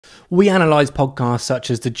We analyse podcasts such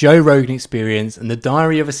as the Joe Rogan Experience and the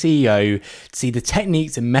Diary of a CEO to see the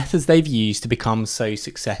techniques and methods they've used to become so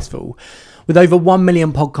successful. With over 1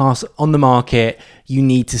 million podcasts on the market, you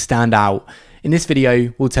need to stand out. In this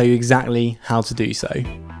video, we'll tell you exactly how to do so.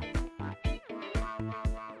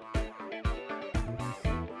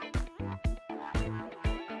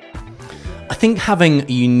 I think having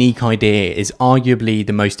a unique idea is arguably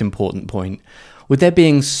the most important point. With there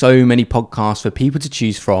being so many podcasts for people to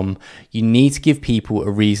choose from, you need to give people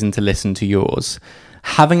a reason to listen to yours.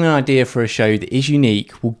 Having an idea for a show that is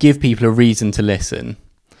unique will give people a reason to listen.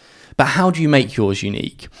 But how do you make yours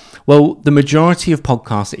unique? Well, the majority of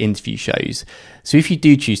podcasts are interview shows, so if you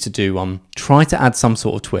do choose to do one, try to add some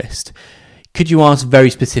sort of twist. Could you ask very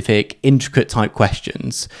specific, intricate type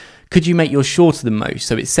questions? Could you make yours shorter than most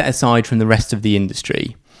so it's set aside from the rest of the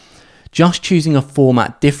industry? Just choosing a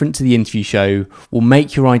format different to the interview show will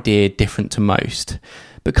make your idea different to most,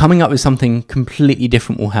 but coming up with something completely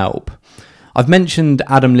different will help. I've mentioned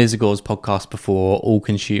Adam Lizagor's podcast before, All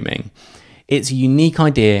Consuming. It's a unique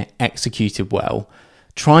idea executed well.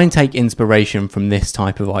 Try and take inspiration from this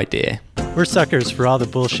type of idea. We're suckers for all the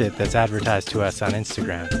bullshit that's advertised to us on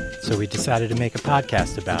Instagram, so we decided to make a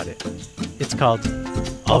podcast about it. It's called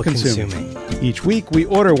All Consuming. Each week, we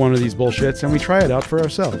order one of these bullshits and we try it out for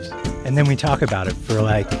ourselves. And then we talk about it for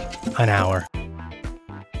like an hour.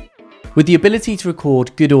 With the ability to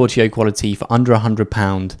record good audio quality for under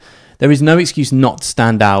 £100, there is no excuse not to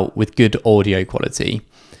stand out with good audio quality.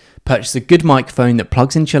 Purchase a good microphone that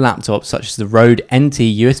plugs into your laptop, such as the Rode NT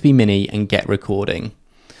USB Mini, and get recording.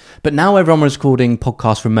 But now everyone is recording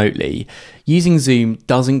podcasts remotely. Using Zoom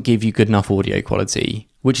doesn't give you good enough audio quality,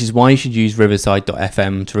 which is why you should use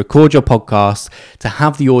Riversidefm to record your podcast to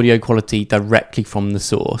have the audio quality directly from the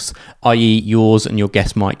source, i.e. yours and your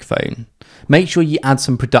guest microphone. Make sure you add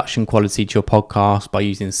some production quality to your podcast by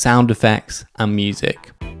using sound effects and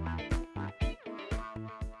music.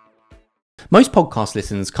 Most podcast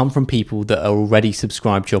listens come from people that are already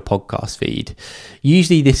subscribed to your podcast feed.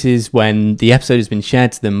 Usually this is when the episode has been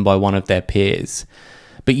shared to them by one of their peers.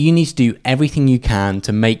 But you need to do everything you can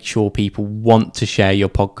to make sure people want to share your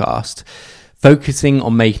podcast. Focusing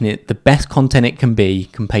on making it the best content it can be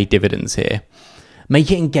can pay dividends here.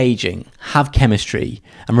 Make it engaging, have chemistry,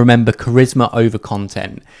 and remember, charisma over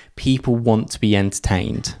content. People want to be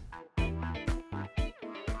entertained.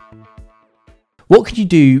 What could you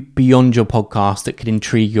do beyond your podcast that could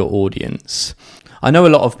intrigue your audience? I know a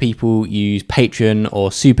lot of people use Patreon or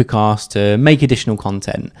Supercast to make additional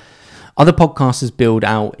content. Other podcasters build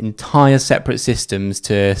out entire separate systems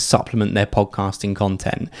to supplement their podcasting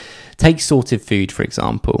content. Take Sorted Food, for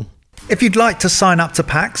example. If you'd like to sign up to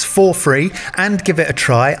PAX for free and give it a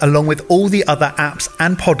try along with all the other apps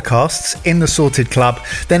and podcasts in the Sorted Club,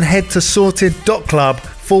 then head to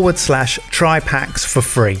sorted.club/try PAX for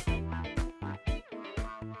free.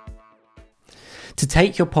 To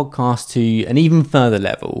take your podcast to an even further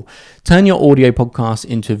level, turn your audio podcast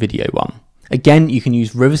into a video one. Again, you can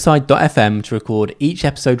use Riversidefm to record each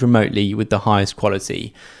episode remotely with the highest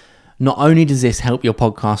quality. Not only does this help your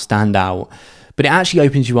podcast stand out, but it actually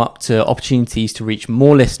opens you up to opportunities to reach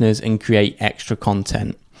more listeners and create extra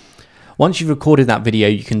content. Once you've recorded that video,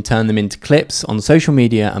 you can turn them into clips on social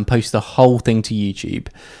media and post the whole thing to YouTube.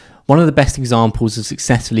 One of the best examples of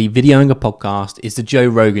successfully videoing a podcast is the Joe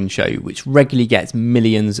Rogan Show, which regularly gets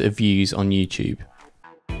millions of views on YouTube.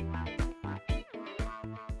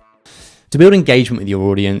 To build engagement with your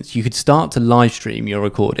audience, you could start to live stream your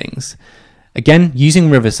recordings. Again, using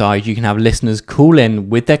Riverside, you can have listeners call in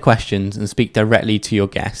with their questions and speak directly to your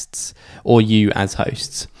guests, or you as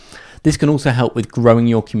hosts. This can also help with growing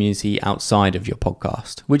your community outside of your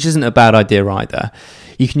podcast, which isn't a bad idea either.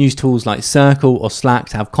 You can use tools like Circle or Slack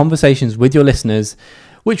to have conversations with your listeners,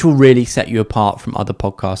 which will really set you apart from other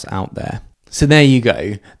podcasts out there. So there you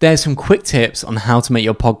go. There's some quick tips on how to make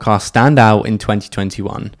your podcast stand out in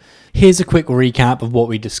 2021. Here's a quick recap of what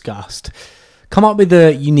we discussed. Come up with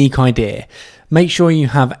a unique idea. Make sure you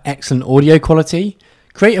have excellent audio quality.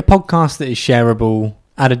 Create a podcast that is shareable.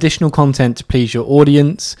 Add additional content to please your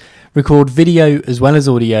audience. Record video as well as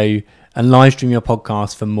audio. And live stream your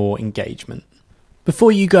podcast for more engagement.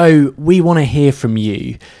 Before you go, we want to hear from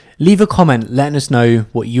you. Leave a comment letting us know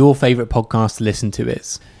what your favourite podcast to listen to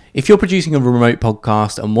is. If you're producing a remote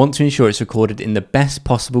podcast and want to ensure it's recorded in the best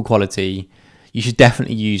possible quality, you should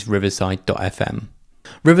definitely use Riverside.fm.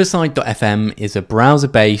 Riverside.fm is a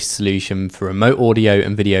browser-based solution for remote audio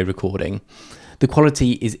and video recording. The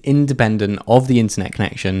quality is independent of the internet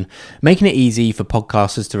connection, making it easy for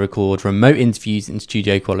podcasters to record remote interviews in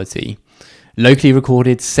studio quality. Locally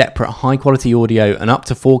recorded, separate high-quality audio and up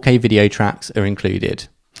to 4K video tracks are included.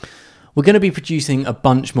 We're going to be producing a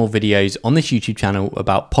bunch more videos on this YouTube channel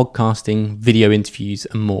about podcasting, video interviews,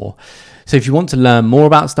 and more. So if you want to learn more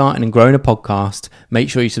about starting and growing a podcast, make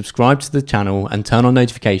sure you subscribe to the channel and turn on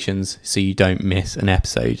notifications so you don't miss an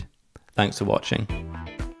episode. Thanks for watching.